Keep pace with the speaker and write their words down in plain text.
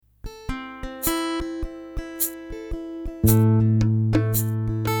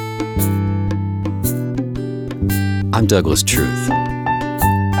I'm Douglas Truth, and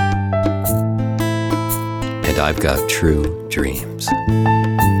I've got true dreams.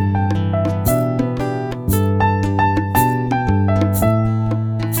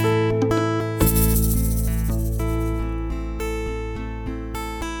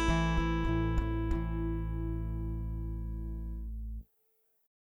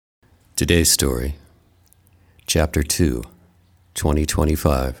 Today's story, Chapter 2,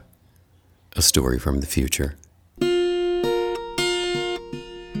 2025, A Story from the Future.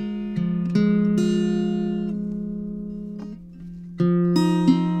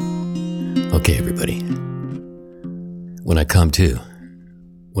 Okay, everybody. When I come to,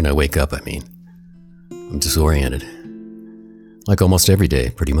 when I wake up, I'm disoriented. Like almost every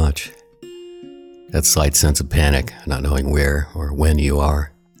day, pretty much. That slight sense of panic, not knowing where or when you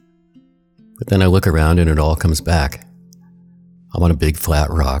are. But then I look around and it all comes back. I'm on a big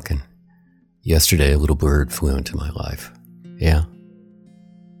flat rock, and yesterday a little bird flew into my life. Yeah.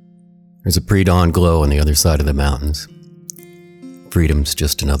 There's a pre-dawn glow on the other side of the mountains. Freedom's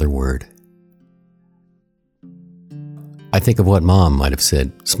just another word. I think of what Mom might have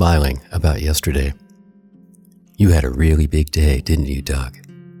said, smiling, about yesterday. You had a really big day, didn't you, Doug?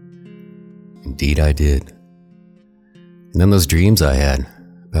 Indeed I did. And then those dreams I had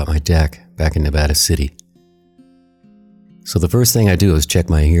about my deck back in Nevada City. So the first thing I do is check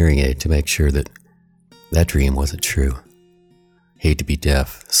my hearing aid to make sure that that dream wasn't true. Hate to be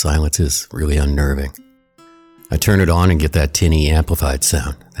deaf. Silence is really unnerving. I turn it on and get that tinny amplified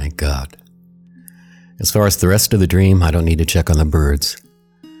sound, thank God. As far as the rest of the dream, I don't need to check on the birds.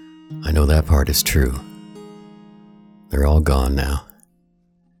 I know that part is true. They're all gone now.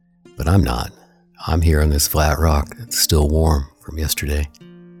 But I'm not. I'm here on this flat rock that's still warm from yesterday.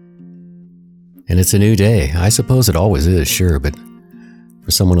 And it's a new day. I suppose it always is, sure, but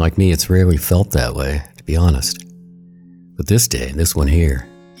for someone like me, it's rarely felt that way, to be honest. But this day, this one here,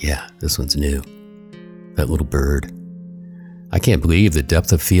 yeah, this one's new. That little bird. I can't believe the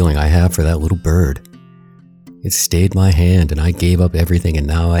depth of feeling I have for that little bird. It stayed my hand, and I gave up everything, and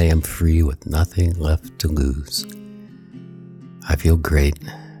now I am free with nothing left to lose. I feel great.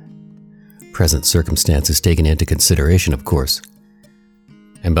 Present circumstances taken into consideration, of course.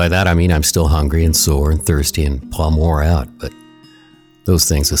 And by that I mean I'm still hungry and sore and thirsty and plumb wore out, but those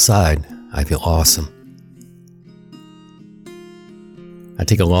things aside, I feel awesome. I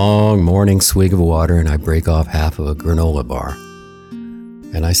take a long morning swig of water and I break off half of a granola bar.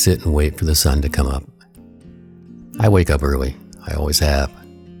 And I sit and wait for the sun to come up. I wake up early, I always have,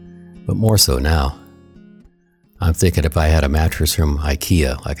 but more so now. I'm thinking if I had a mattress from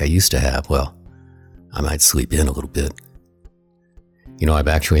IKEA like I used to have, well, I might sleep in a little bit. You know, I've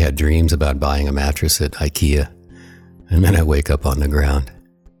actually had dreams about buying a mattress at IKEA, and then I wake up on the ground.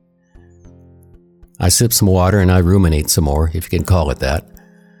 I sip some water and I ruminate some more, if you can call it that.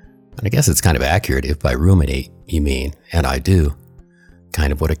 And I guess it's kind of accurate if by ruminate you mean, and I do,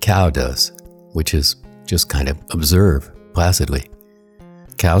 kind of what a cow does, which is just kind of observe placidly.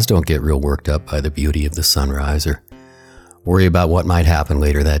 Cows don't get real worked up by the beauty of the sunrise or worry about what might happen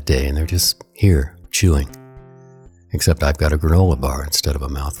later that day, and they're just here, chewing. Except I've got a granola bar instead of a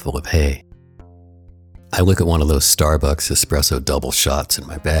mouthful of hay. I look at one of those Starbucks espresso double shots in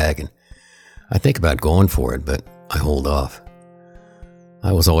my bag, and I think about going for it, but I hold off.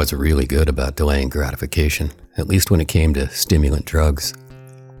 I was always really good about delaying gratification, at least when it came to stimulant drugs.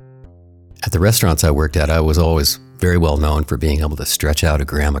 At the restaurants I worked at, I was always very well known for being able to stretch out a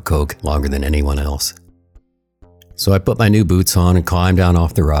gram of Coke longer than anyone else. So I put my new boots on and climb down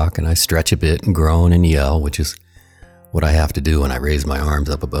off the rock, and I stretch a bit and groan and yell, which is what I have to do when I raise my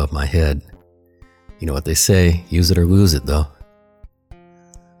arms up above my head. You know what they say, use it or lose it, though.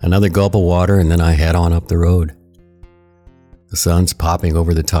 Another gulp of water, and then I head on up the road. The sun's popping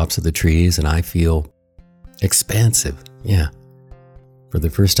over the tops of the trees, and I feel expansive, yeah. For the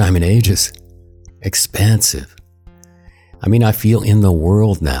first time in ages, expansive. I feel in the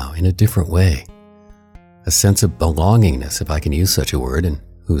world now, in a different way. A sense of belongingness, if I can use such a word, and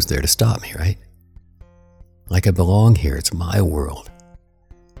who's there to stop me, right? Like I belong here, it's my world.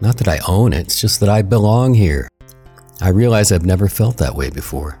 Not that I own it, it's just that I belong here. I realize I've never felt that way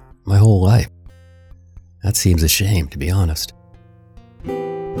before, my whole life. That seems a shame, to be honest.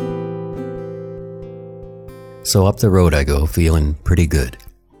 So up the road I go, feeling pretty good.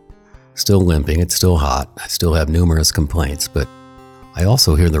 Still limping, it's still hot, I still have numerous complaints, but I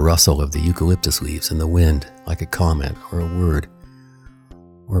also hear the rustle of the eucalyptus leaves in the wind, like a comment or a word,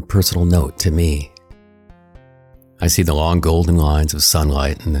 or a personal note to me. I see the long golden lines of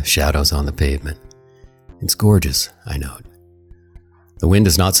sunlight and the shadows on the pavement. It's gorgeous, I note. The wind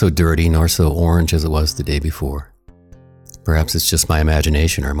is not so dirty nor so orange as it was the day before. Perhaps it's just my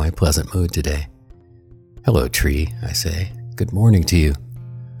imagination or my pleasant mood today. Hello, tree, I say. Good morning to you.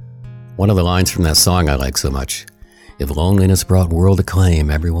 One of the lines from that song I like so much. If loneliness brought world acclaim,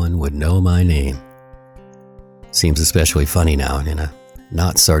 everyone would know my name. Seems especially funny now in a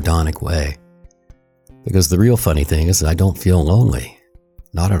not sardonic way. Because the real funny thing is I don't feel lonely.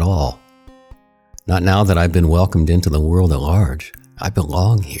 Not at all. Not now that I've been welcomed into the world at large. I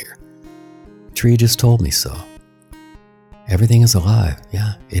belong here. Tree just told me so. Everything is alive.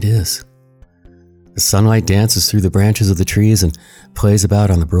 Yeah, it is. The sunlight dances through the branches of the trees and plays about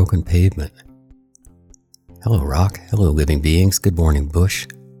on the broken pavement. Hello, rock. Hello, living beings. Good morning, bush.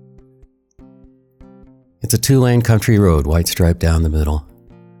 It's a 2-lane country road, white striped down the middle.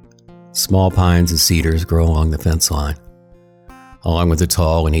 Small pines and cedars grow along the fence line, along with the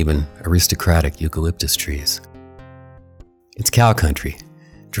tall and even aristocratic eucalyptus trees. It's cow country,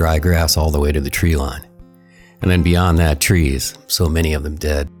 dry grass all the way to the tree line. And then beyond that, trees, so many of them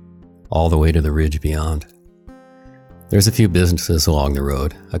dead, all the way to the ridge beyond. There's a few businesses along the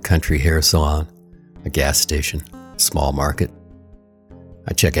road, a country hair salon, a gas station, a small market.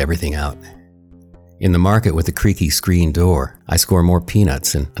 I check everything out. In the market with the creaky screen door, I score more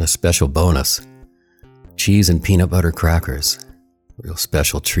peanuts and a special bonus. Cheese and peanut butter crackers, real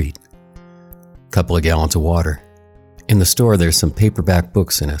special treat. Couple of gallons of water. In the store, there's some paperback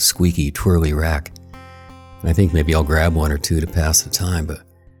books in a squeaky, twirly rack. I think maybe I'll grab one or two to pass the time, but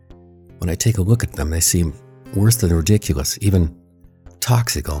when I take a look at them, they seem worse than ridiculous, even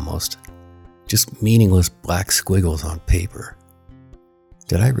toxic almost. Just meaningless black squiggles on paper.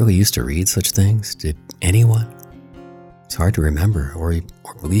 Did I really used to read such things? Did anyone? It's hard to remember or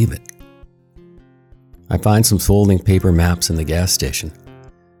believe it. I find some folding paper maps in the gas station.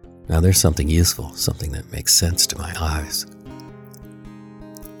 Now there's something useful, something that makes sense to my eyes.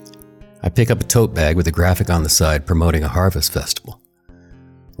 I pick up a tote bag with a graphic on the side promoting a harvest festival.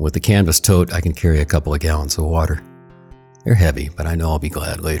 With the canvas tote, I can carry a couple of gallons of water. They're heavy, but I know I'll be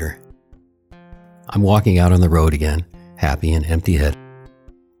glad later. I'm walking out on the road again, happy and empty-headed.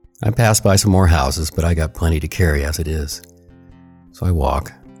 I pass by some more houses, but I got plenty to carry as it is. So I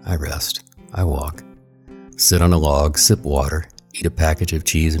walk, I rest, I walk, sit on a log, sip water, eat a package of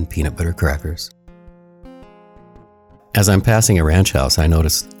cheese and peanut butter crackers. As I'm passing a ranch house, I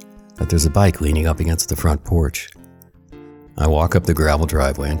notice that there's a bike leaning up against the front porch. I walk up the gravel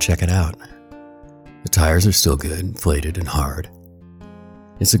driveway and check it out. The tires are still good, inflated and hard.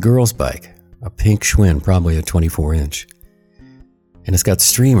 It's a girl's bike, a pink Schwinn, probably a 24-inch. And it's got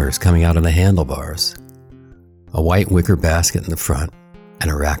streamers coming out of the handlebars, a white wicker basket in the front, and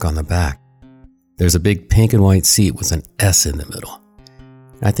a rack on the back. There's a big pink and white seat with an S in the middle.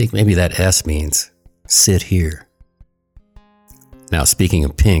 I think maybe that S means, sit here. Now, speaking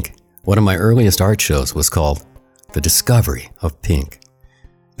of pink, one of my earliest art shows was called The Discovery of Pink,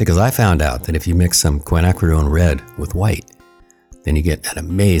 because I found out that if you mix some quinacridone red with white, then you get an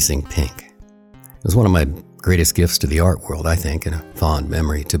amazing pink. It was one of my greatest gifts to the art world, I think, and a fond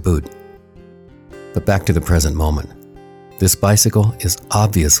memory to boot. But back to the present moment. This bicycle is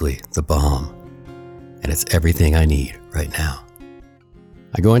obviously the bomb, and it's everything I need right now.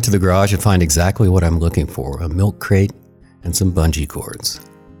 I go into the garage and find exactly what I'm looking for, a milk crate and some bungee cords.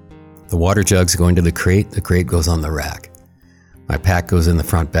 The water jug's going to the crate goes on the rack. My pack goes in the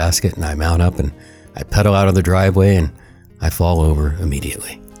front basket and I mount up and I pedal out of the driveway and I fall over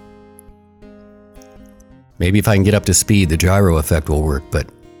immediately. Maybe if I can get up to speed, the gyro effect will work, but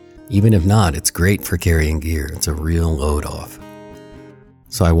even if not, it's great for carrying gear. It's a real load off.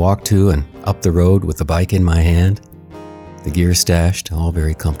 So I walk to and up the road with the bike in my hand, the gear stashed, all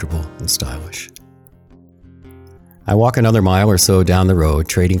very comfortable and stylish. I walk another mile or so down the road,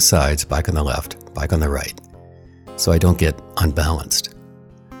 trading sides, bike on the left, bike on the right, so I don't get unbalanced.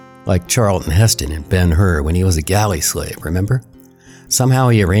 Like Charlton Heston in Ben-Hur when he was a galley slave, remember? Somehow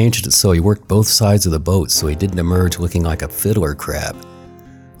he arranged it so he worked both sides of the boat so he didn't emerge looking like a fiddler crab,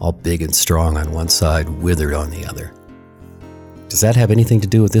 all big and strong on one side, withered on the other. Does that have anything to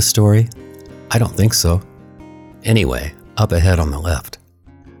do with this story? I don't think so. Anyway, up ahead on the left,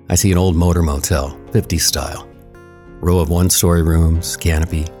 I see an old motor motel, 50s style. Row of one-story rooms,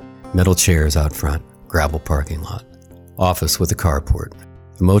 canopy, metal chairs out front, gravel parking lot. Office with a carport.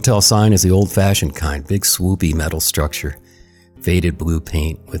 The motel sign is the old-fashioned kind, big swoopy metal structure, faded blue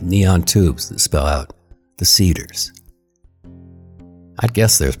paint with neon tubes that spell out The Cedars. I'd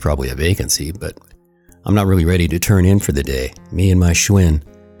guess there's probably a vacancy, but I'm not really ready to turn in for the day. Me and my Schwinn,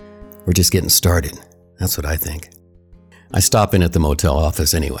 we're just getting started. That's what I think. I stop in at the motel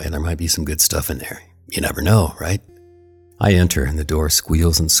office anyway, and there might be some good stuff in there. You never know, right? I enter and the door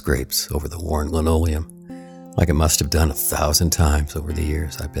squeals and scrapes over the worn linoleum. like it must have done 1,000 times over the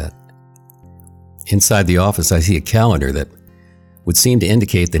years, I bet. Inside the office, I see a calendar that would seem to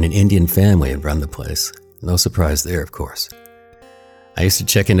indicate that an Indian family had run the place. No surprise there, of course. I used to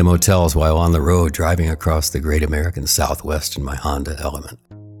check into motels while on the road driving across the great American Southwest in my Honda Element.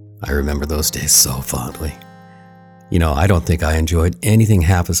 I remember those days so fondly. You know, I don't think I enjoyed anything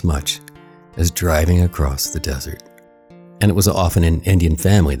half as much as driving across the desert. And it was often an Indian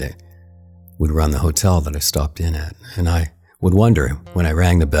family that would run the hotel that I stopped in at. And I would wonder when I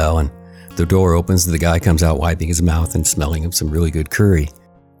rang the bell and the door opens, the guy comes out wiping his mouth and smelling of some really good curry,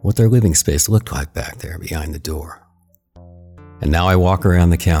 what their living space looked like back there behind the door. And now I walk around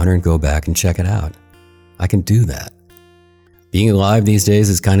the counter and go back and check it out. I can do that. Being alive these days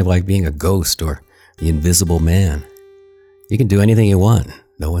is kind of like being a ghost or the invisible man. You can do anything you want.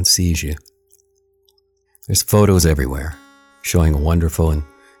 No one sees you. There's photos everywhere showing a wonderful and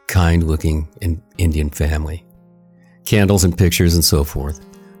kind-looking Indian family. Candles and pictures and so forth.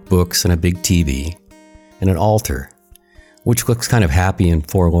 Books and a big TV. And an altar, which looks kind of happy and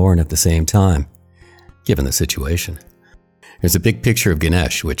forlorn at the same time, given the situation. There's a big picture of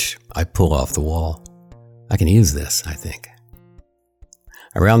Ganesh, which I pull off the wall. I can use this, I think.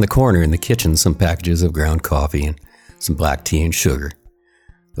 Around the corner in the kitchen, some packages of ground coffee and some black tea and sugar.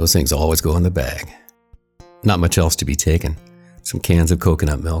 Those things always go in the bag. Not much else to be taken. Some cans of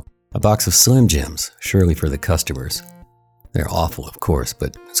coconut milk. A box of Slim Jims, surely for the customers. They're awful, of course,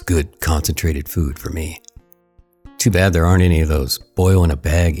 but it's good, concentrated food for me. Too bad there aren't any of those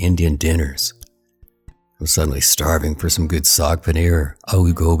boil-in-a-bag Indian dinners. I'm suddenly starving for some good saag paneer or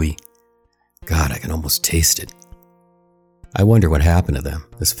aloo gobi. God, I can almost taste it. I wonder what happened to them,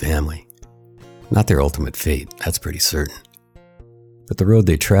 this family. Not their ultimate fate, that's pretty certain. But the road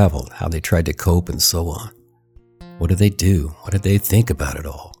they traveled, how they tried to cope and so on. What did they do? What did they think about it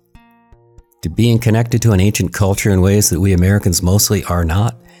all? Did being connected to an ancient culture in ways that we Americans mostly are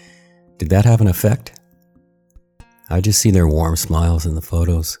not, did that have an effect? I just see their warm smiles in the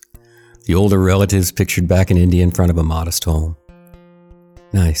photos. The older relatives pictured back in India in front of a modest home.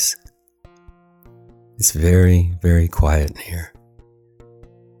 Nice. It's very, very quiet in here.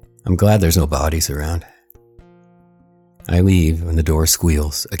 I'm glad there's no bodies around. I leave and the door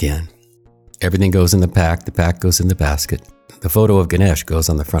squeals again. Everything goes in the pack goes in the basket. The photo of Ganesh goes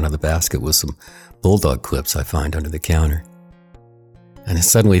on the front of the basket with some bulldog clips I find under the counter. And I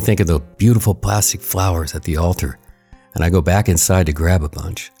suddenly think of the beautiful plastic flowers at the altar, and I go back inside to grab a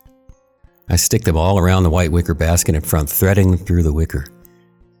bunch. I stick them all around the white wicker basket in front, threading them through the wicker.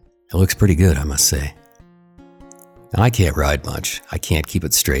 It looks pretty good, I must say. Now, I can't ride much. I can't keep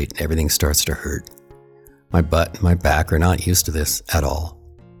it straight. Everything starts to hurt. My butt and my back are not used to this at all.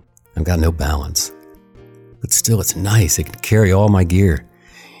 I've got no balance. But still, it's nice. It can carry all my gear.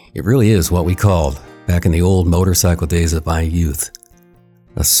 It really is what we called, back in the old motorcycle days of my youth,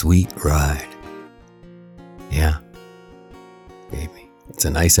 a sweet ride. Yeah, baby. It's a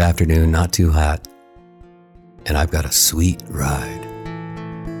nice afternoon, not too hot. And I've got a sweet ride.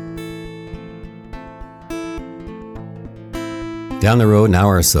 Down the road an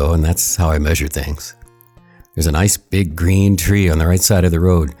hour or so, and that's how I measure things. There's a nice big green tree on the right side of the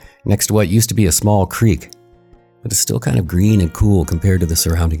road, next to what used to be a small creek, but it's still kind of green and cool compared to the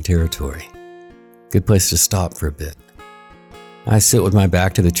surrounding territory. Good place to stop for a bit. I sit with my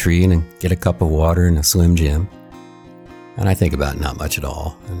back to the tree and get a cup of water and a Slim Jim, and I think about not much at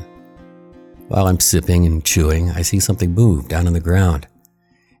all. And while I'm sipping and chewing, I see something move down on the ground.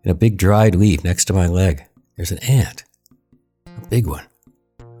 In a big dried leaf next to my leg, there's an ant. A big one.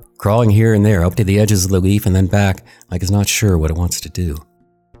 Crawling here and there up to the edges of the leaf and then back like it's not sure what it wants to do.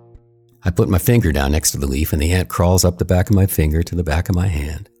 I put my finger down next to the leaf and the ant crawls up the back of my finger to the back of my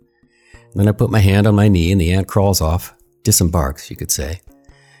hand. And then I put my hand on my knee and the ant crawls off, disembarks, you could say,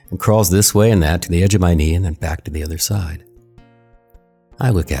 and crawls this way and that to the edge of my knee and then back to the other side.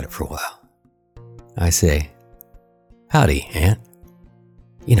 I look at it for a while. I say, "Howdy, ant."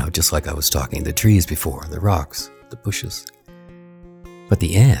 You know, just like I was talking to the trees before, the rocks, the bushes. But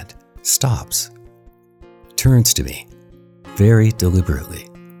the ant stops, turns to me, very deliberately.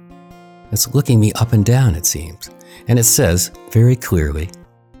 It's looking me up and down, it seems, and it says very clearly,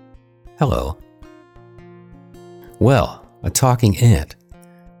 "Hello." Well, a talking ant.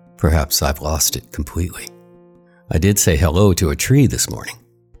 Perhaps I've lost it completely. I did say hello to a tree this morning.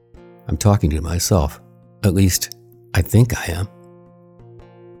 I'm talking to myself. At least, I think I am.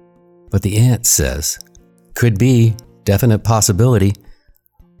 But the ant says, "Could be, definite possibility.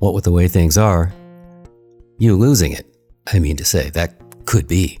 What with the way things are, you losing it, I mean to say, that could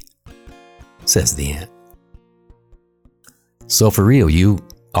be," says the ant. So for real, you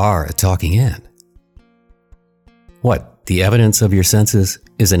are a talking ant. What, the evidence of your senses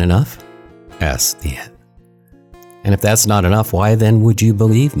isn't enough? Asks the ant. And if that's not enough, why then would you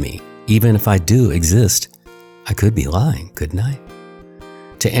believe me? Even if I do exist, I could be lying, couldn't I?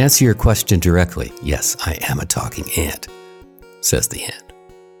 To answer your question directly, yes, I am a talking ant, says the ant.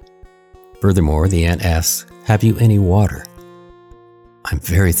 Furthermore, the ant asks, have you any water? I'm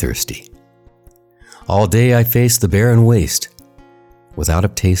very thirsty. All day I face the barren waste without a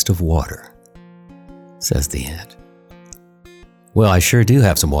taste of water, says the ant. Well, I sure do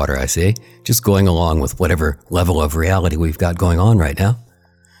have some water, I say, just going along with whatever level of reality we've got going on right now.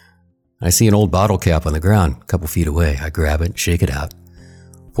 I see an old bottle cap on the ground a couple feet away. I grab it, shake it out,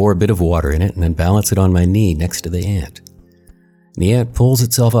 pour a bit of water in it, and then balance it on my knee next to the ant. And the ant pulls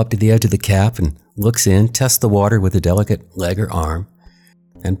itself up to the edge of the cap and looks in, tests the water with a delicate leg or arm,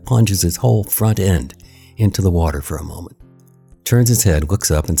 and plunges its whole front end into the water for a moment. Turns its head, looks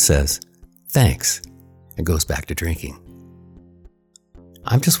up, and says, thanks, and goes back to drinking.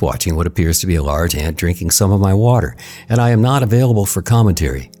 I'm just watching what appears to be a large ant drinking some of my water, and I am not available for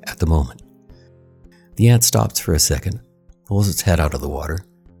commentary at the moment. The ant stops for a second, pulls its head out of the water,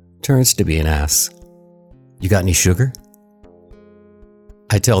 turns to me and asks, you got any sugar?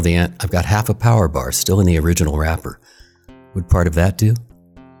 I tell the ant I've got half a power bar still in the original wrapper. Would part of that do?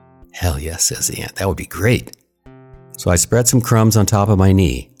 Hell yes, says the ant, that would be great. So I spread some crumbs on top of my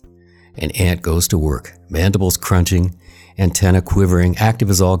knee, and ant goes to work, mandibles crunching, antenna quivering, active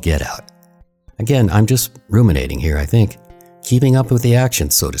as all get out. Again, I'm just ruminating here, I think, keeping up with the action,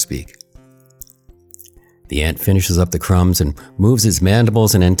 so to speak. The ant finishes up the crumbs and moves its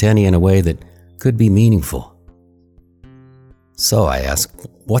mandibles and antennae in a way that could be meaningful. So I ask,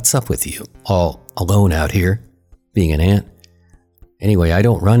 what's up with you, all alone out here, being an ant? Anyway, I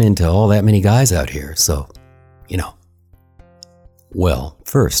don't run into all that many guys out here, so, you know. Well,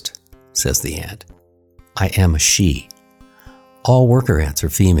 first, says the ant, I am a she. All worker ants are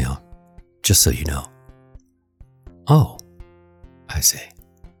female, just so you know. Oh, I say.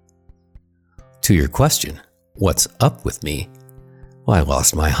 To your question, what's up with me? Well, I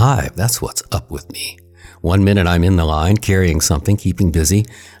lost my hive, that's what's up with me. 1 minute I'm in the line, carrying something, keeping busy.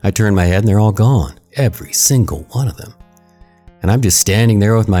 I turn my head and they're all gone, every single one of them. And I'm just standing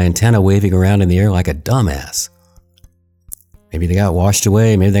there with my antenna waving around in the air like a dumbass. Maybe they got washed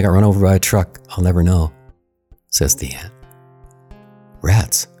away, maybe they got run over by a truck, I'll never know, says the ant.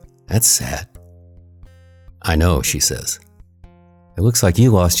 Rats, that's sad. I know, she says. It looks like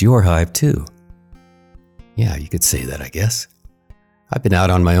you lost your hive too. Yeah, you could say that, I guess. I've been out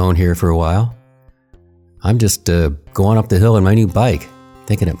on my own here for a while. I'm just going up the hill in my new bike,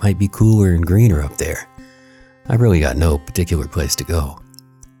 thinking it might be cooler and greener up there. I've really got no particular place to go.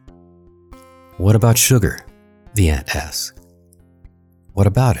 What about sugar? The ant asks. What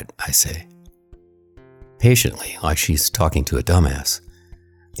about it? I say. Patiently, like she's talking to a dumbass,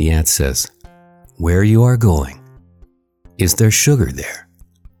 the ant says, where you are going, is there sugar there?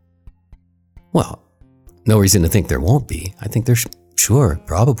 Well, no reason to think there won't be. I think there's sure,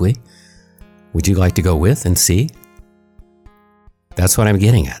 probably. Would you like to go with and see? That's what I'm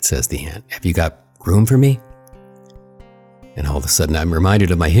getting at, says the ant. Have you got room for me? And all of a sudden I'm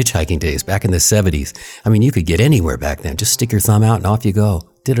reminded of my hitchhiking days back in the 70s. I mean, you could get anywhere back then. Just stick your thumb out and off you go.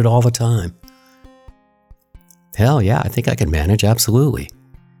 Did it all the time. Hell yeah, I think I can manage, absolutely.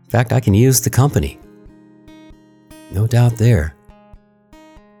 In fact, I can use the company. No doubt there.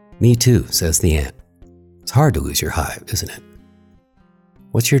 Me too, says the ant. It's hard to lose your hive, isn't it?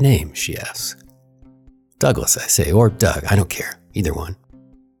 What's your name, she asks. Douglas, I say, or Doug, I don't care, either one.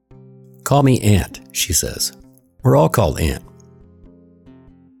 Call me Ant, she says. We're all called Ant.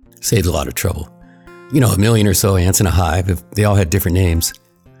 Saves a lot of trouble. You know, 1 million or so ants in a hive, if they all had different names,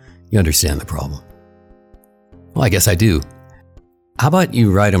 you understand the problem. Well, I guess I do. How about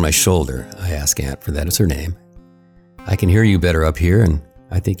you ride on my shoulder? I ask Ant, for that is her name. I can hear you better up here, and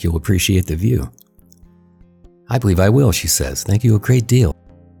I think you'll appreciate the view. I believe I will, she says. Thank you a great deal.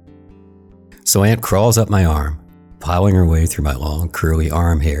 So Ant crawls up my arm, plowing her way through my long, curly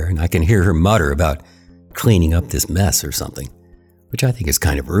arm hair, and I can hear her mutter about cleaning up this mess or something, which I think is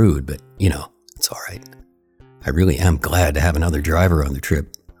kind of rude, but, you know, it's all right. I really am glad to have another driver on the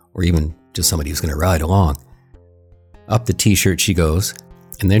trip, or even just somebody who's going to ride along. Up the t-shirt she goes,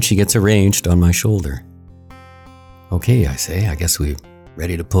 and then she gets arranged on my shoulder. Okay, I say, I guess we're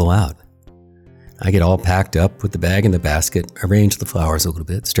ready to pull out. I get all packed up, put the bag in the basket, arrange the flowers a little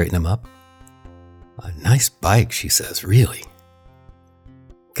bit, straighten them up. A nice bike, she says, really.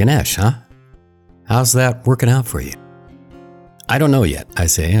 Ganesh, huh? How's that working out for you? I don't know yet, I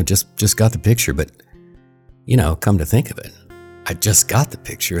say. I just got the picture, but, you know, come to think of it, I just got the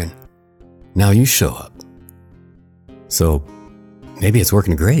picture and now you show up. So maybe it's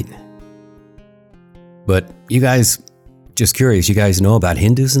working great. But you guys, just curious, you guys know about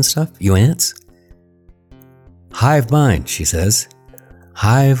Hindus and stuff? You ants? Hive mind, she says.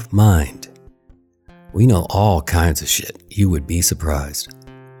 Hive mind. We know all kinds of shit. You would be surprised.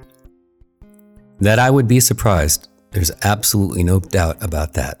 That I would be surprised, there's absolutely no doubt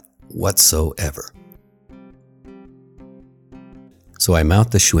about that whatsoever. So I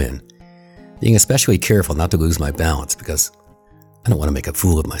mount the Schwinn, being especially careful not to lose my balance because I don't want to make a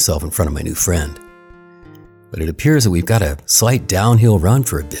fool of myself in front of my new friend. But it appears that we've got a slight downhill run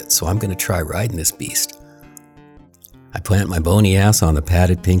for a bit, so I'm going to try riding this beast. I plant my bony ass on the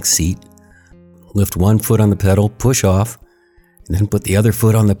padded pink seat, lift one foot on the pedal, push off, and then put the other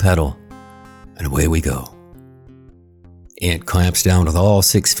foot on the pedal, and away we go. Ant clamps down with all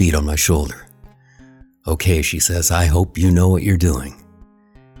 6 feet on my shoulder. Okay, she says, I hope you know what you're doing.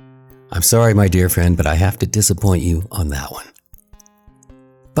 I'm sorry, my dear friend, but I have to disappoint you on that one.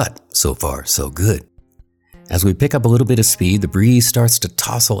 But so far, so good. As we pick up a little bit of speed, the breeze starts to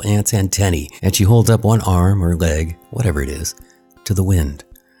tousle Ant's antennae, and she holds up one arm or leg, whatever it is, to the wind,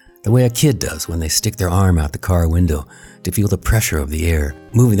 the way a kid does when they stick their arm out the car window to feel the pressure of the air,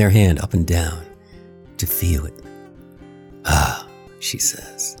 moving their hand up and down, to feel it. Ah, she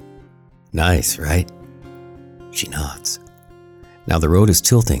says. Nice, right? She nods. Now the road is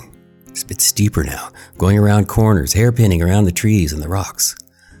tilting. It's a bit steeper now, going around corners, hairpinning around the trees and the rocks.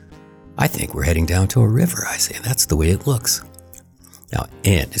 I think we're heading down to a river, I say. That's the way it looks. Now,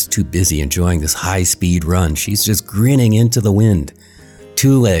 Ant is too busy enjoying this high-speed run. She's just grinning into the wind.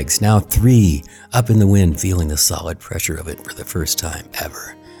 2 legs, now 3, up in the wind, feeling the solid pressure of it for the first time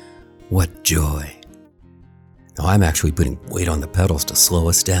ever. What joy. Now, I'm actually putting weight on the pedals to slow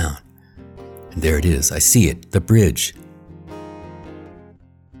us down. And there it is. I see it, the bridge.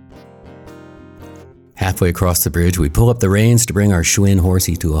 Halfway across the bridge, we pull up the reins to bring our Schwinn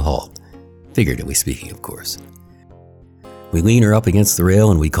horsey to a halt. Figuratively speaking, of course. We lean her up against the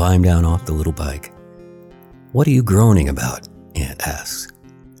rail and we climb down off the little bike. What are you groaning about? Ant asks.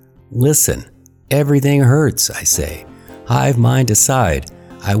 Listen, everything hurts, I say. Hive mind aside,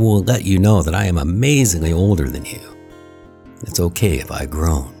 I will let you know that I am amazingly older than you. It's okay if I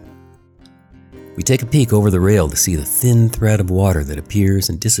groan. We take a peek over the rail to see the thin thread of water that appears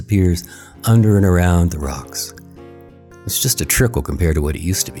and disappears under and around the rocks. It's just a trickle compared to what it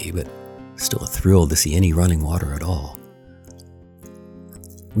used to be, but still a thrill to see any running water at all.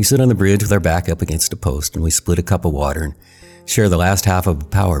 We sit on the bridge with our back up against a post and we split a cup of water and share the last half of a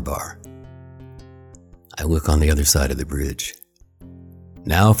power bar. I look on the other side of the bridge.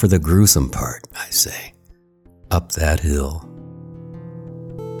 Now for the gruesome part, I say. Up that hill.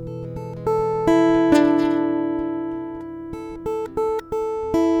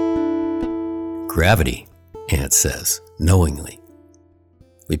 Gravity, Ant says, knowingly.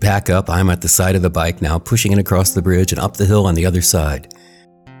 We pack up, I'm at the side of the bike now, pushing it across the bridge and up the hill on the other side.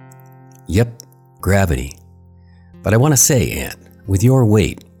 Yep, gravity. But I want to say, Ant, with your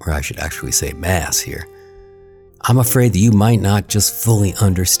weight, or I should actually say mass here, I'm afraid that you might not just fully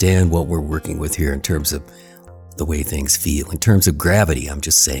understand what we're working with here in terms of the way things feel. In terms of gravity, I'm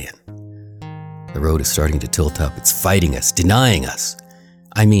just saying. The road is starting to tilt up. It's fighting us, denying us.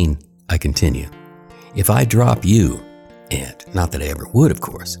 I mean, I continue. If I drop you, Ant, not that I ever would, of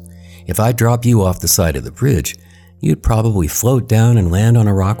course, if I drop you off the side of the bridge, you'd probably float down and land on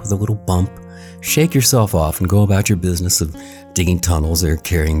a rock with a little bump, shake yourself off and go about your business of digging tunnels or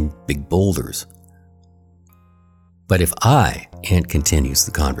carrying big boulders. But if I, Ant continues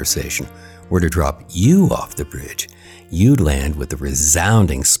the conversation, were to drop you off the bridge, you'd land with a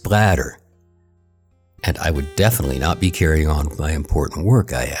resounding splatter. And I would definitely not be carrying on with my important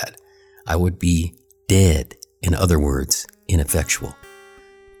work I had. I would be dead, in other words, ineffectual.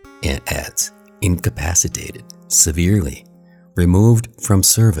 Ant adds, incapacitated, severely, removed from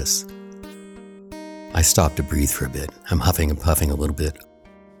service. I stop to breathe for a bit. I'm huffing and puffing a little bit.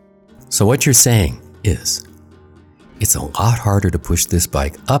 So what you're saying is, it's a lot harder to push this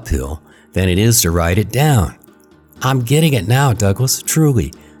bike uphill than it is to ride it down. I'm getting it now, Douglas,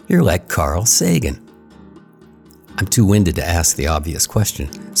 truly. You're like Carl Sagan. I'm too winded to ask the obvious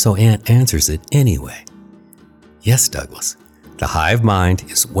question, so Ant answers it anyway. Yes, Douglas, the hive mind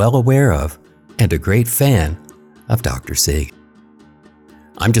is well aware of and a great fan of Dr. Sagan.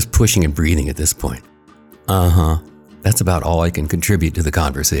 I'm just pushing and breathing at this point. That's about all I can contribute to the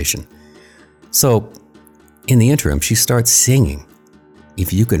conversation. So, in the interim, she starts singing,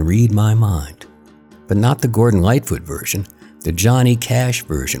 If You Can Read My Mind, but not the Gordon Lightfoot version, the Johnny Cash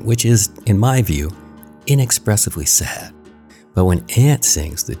version, which is, in my view, inexpressively sad. But when Ant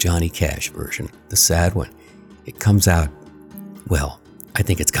sings the Johnny Cash version, the sad one, It comes out, well, I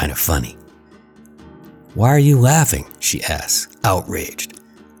think it's kind of funny. "Why are you laughing?" she asks, outraged.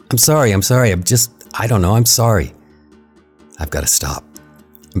 I'm sorry, I'm sorry. I've got to stop.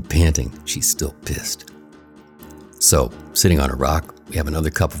 I'm panting. She's still pissed. So, sitting on a rock, we have another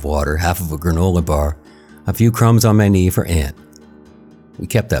cup of water, half of a granola bar, a few crumbs on my knee for Aunt. We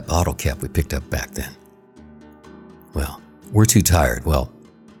kept that bottle cap we picked up back then. Well, we're too tired. Well,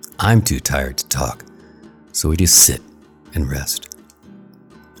 I'm too tired to talk. So we just sit and rest.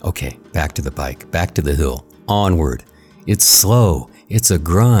 Okay, back to the bike, back to the hill, onward. It's slow. It's a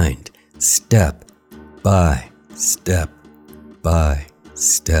grind. Step by step by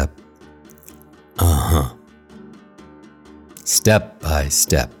step. Step by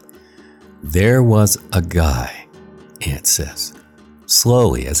step. There was a guy, Aunt says,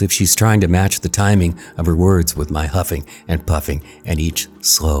 slowly, as if she's trying to match the timing of her words with my huffing and puffing and each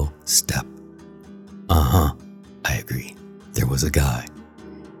slow step. I agree. There was a guy.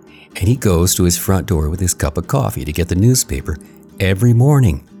 And he goes to his front door with his cup of coffee to get the newspaper every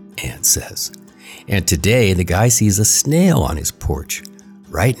morning, Aunt says. And today the guy sees a snail on his porch,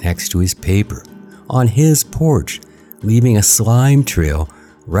 right next to his paper, on his porch, leaving a slime trail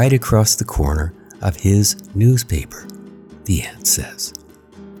right across the corner of his newspaper, the aunt says.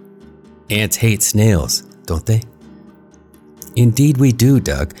 Ants hate snails, don't they? Indeed we do,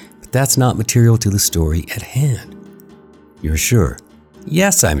 Doug, but that's not material to the story at hand. You're sure?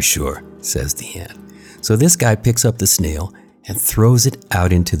 Yes, I'm sure, says the ant. So this guy picks up the snail and throws it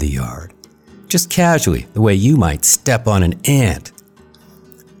out into the yard. Just casually, the way you might step on an ant.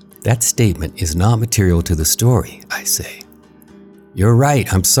 That statement is not material to the story, I say. You're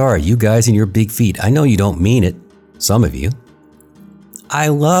right, I'm sorry, you guys and your big feet. I know you don't mean it, some of you. I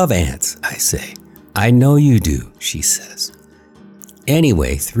love ants, I say. I know you do, she says.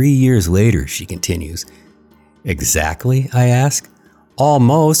 Anyway, 3 years later, she continues. Exactly, I ask.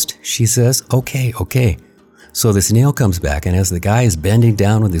 Almost, she says. Okay. So the snail comes back, and as the guy is bending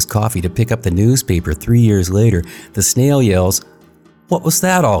down with his coffee to pick up the newspaper 3 years later, the snail yells, "What was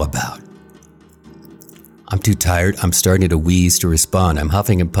that all about?" I'm too tired. I'm starting to wheeze to respond. I'm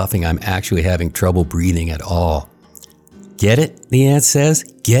huffing and puffing. I'm actually having trouble breathing at all. Get it? The ant says.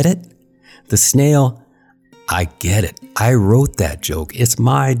 Get it? The snail. I get it. I wrote that joke. It's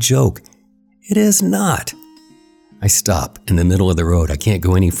my joke. It is not. I stop in the middle of the road. I can't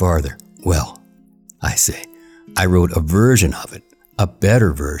go any farther. Well, I say, I wrote a version of it. A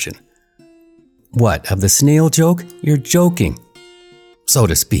better version. What, of the snail joke? You're joking. So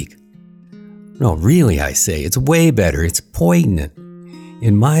to speak. No, really, I say, it's way better. It's poignant.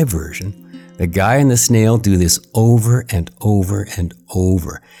 In my version, the guy and the snail do this over and over and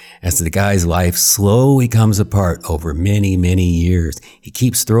over. As the guy's life slowly comes apart over many, many years, he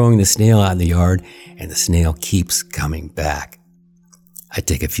keeps throwing the snail out in the yard, and the snail keeps coming back. I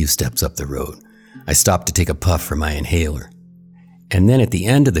take a few steps up the road. I stop to take a puff from my inhaler. And then at the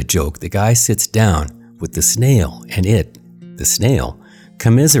end of the joke, the guy sits down with the snail, and it, the snail,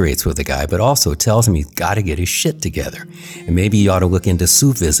 commiserates with the guy, but also tells him he's got to get his shit together, and maybe he ought to look into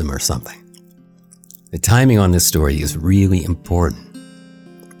Sufism or something. The timing on this story is really important.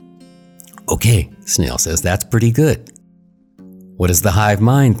 Okay, Snail says, that's pretty good. What does the hive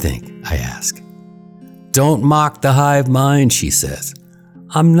mind think? I ask. Don't mock the hive mind, she says.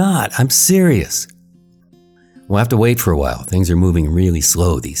 I'm not, I'm serious. We'll have to wait for a while. Things are moving really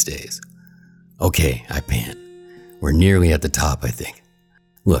slow these days. Okay, I pant. We're nearly at the top, I think.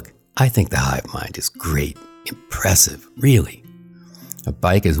 Look, I think the hive mind is great, impressive, really. A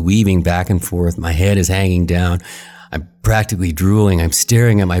bike is weaving back and forth, my head is hanging down, I'm practically drooling, I'm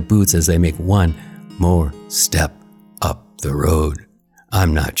staring at my boots as they make one more step up the road.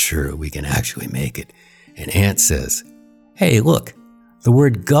 I'm not sure we can actually make it. And Aunt says, hey, look, the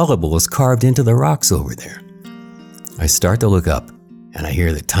word gullible is carved into the rocks over there. I start to look up, and I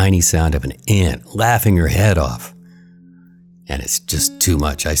hear the tiny sound of an ant laughing her head off. And it's just too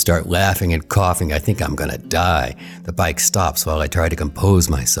much. I start laughing and coughing. I think I'm gonna die. The bike stops while I try to compose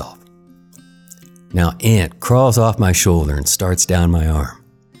myself. Now Aunt crawls off my shoulder and starts down my arm.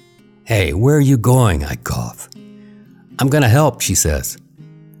 Hey, where are you going? I cough. I'm gonna help, she says.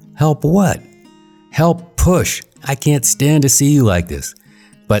 Help what? Help push. I can't stand to see you like this.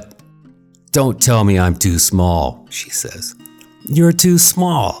 But don't tell me I'm too small, she says. You're too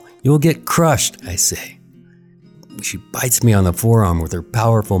small. You'll get crushed, I say. She bites me on the forearm with her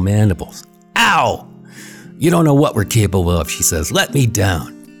powerful mandibles. Ow! You don't know what we're capable of, she says. Let me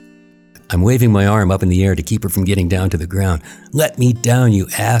down. I'm waving my arm up in the air to keep her from getting down to the ground. Let me down, you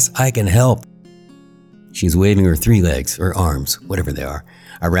ass. I can help. She's waving her 3 legs, or arms, whatever they are,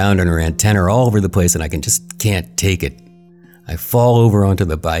 around on her antenna all over the place, and I just can't take it. I fall over onto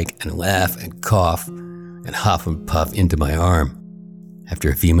the bike and laugh and cough and huff and puff into my arm. After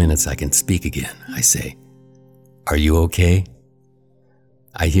a few minutes, I can speak again. I say, "Are you okay?"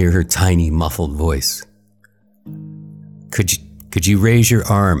 I hear her tiny, muffled voice. Could you raise your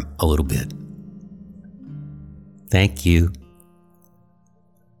arm a little bit? Thank you.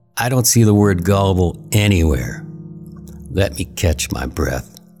 I don't see the word gullible anywhere. Let me catch my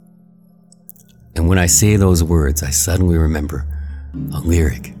breath. And when I say those words, I suddenly remember a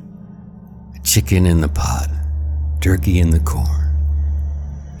lyric. A chicken in the pot, turkey in the corn.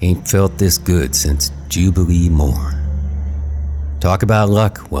 Ain't felt this good since Jubilee morn. Talk about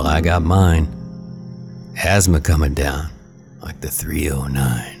luck, well I got mine. Asthma coming down like the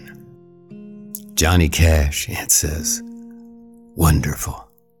 309. Johnny Cash, Aunt says. Wonderful.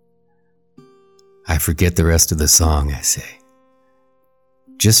 I forget the rest of the song, I say.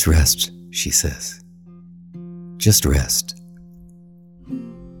 Just rest, she says. Just rest.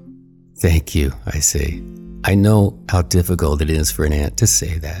 Thank you, I say. I know how difficult it is for an aunt to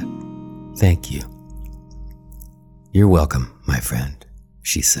say that. Thank you. You're welcome, my friend,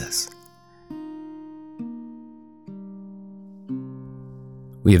 she says.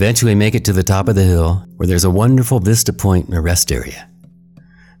 We eventually make it to the top of the hill, where there's a wonderful vista point and a rest area.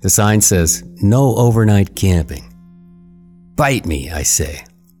 The sign says, "No overnight camping." Bite me, I say.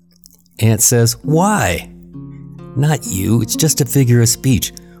 Aunt says, "Why?" "Not you, it's just a figure of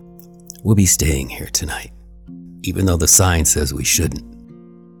speech. We'll be staying here tonight, even though the sign says we shouldn't."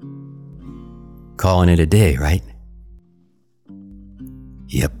 Calling it a day, right?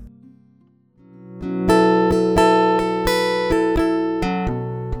 Yep.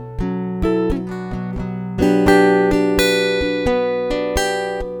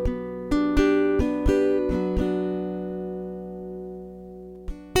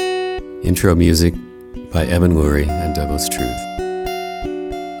 Intro music by Evan Lurie and Douglas Truth.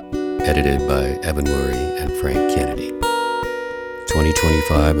 Edited by Evan Lurie and Frank Kennedy.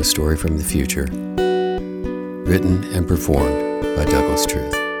 2025, A Story from the Future. Written and performed by Douglas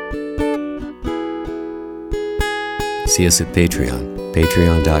Truth. See us at Patreon,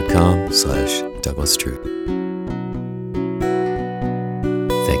 patreon.com/Douglas Truth.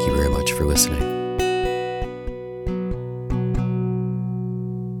 Thank you very much for listening.